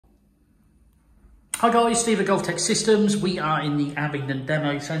Hi guys, Steve at GolfTech Systems. We are in the Abingdon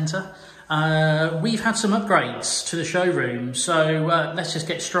Demo Centre. We've had some upgrades to the showroom, so let's just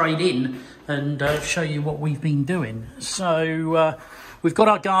get straight in and show you what we've been doing. So we've got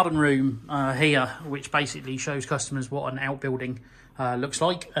our garden room here, which basically shows customers what an outbuilding looks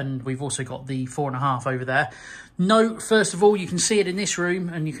like, and we've also got the 4.5 over there. Note, first of all, you can see it in this room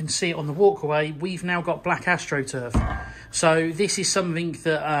and you can see it on the walkway. We've now got black AstroTurf. So this is something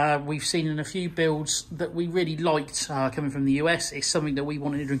that we've seen in a few builds that we really liked coming from the US. It's something that we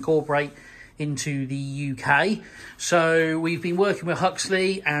wanted to incorporate into the UK. So we've been working with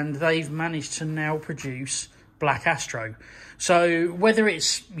Huxley and they've managed to now produce black Astro. So whether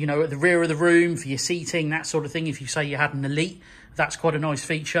it's, you know, at the rear of the room for your seating, that sort of thing, if you say you had an Elite, that's quite a nice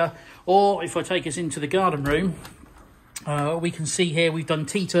feature. Or if I take us into the garden room, we can see here we've done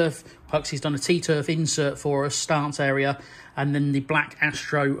T-Turf. Huxley's done a T-Turf insert for us, stance area, and then the black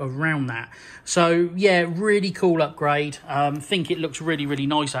Astro around that. So yeah, really cool upgrade. Think it looks really, really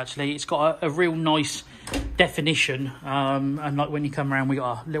nice actually. It's got a real nice definition. And like when you come around, we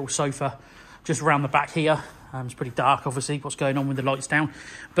got a little sofa just around the back here. It's pretty dark, obviously, what's going on with the lights down.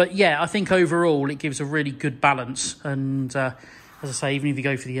 But yeah, I think overall it gives a really good balance. And as I say, even if you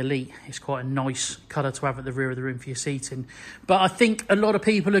go for the Elite, it's quite a nice colour to have at the rear of the room for your seating. But I think a lot of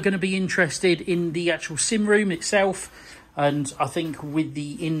people are going to be interested in the actual sim room itself. And I think with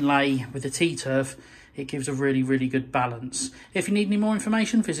the inlay, with the T-Turf, it gives a really, really good balance. If you need any more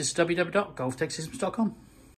information, visit www.golftechsystems.com.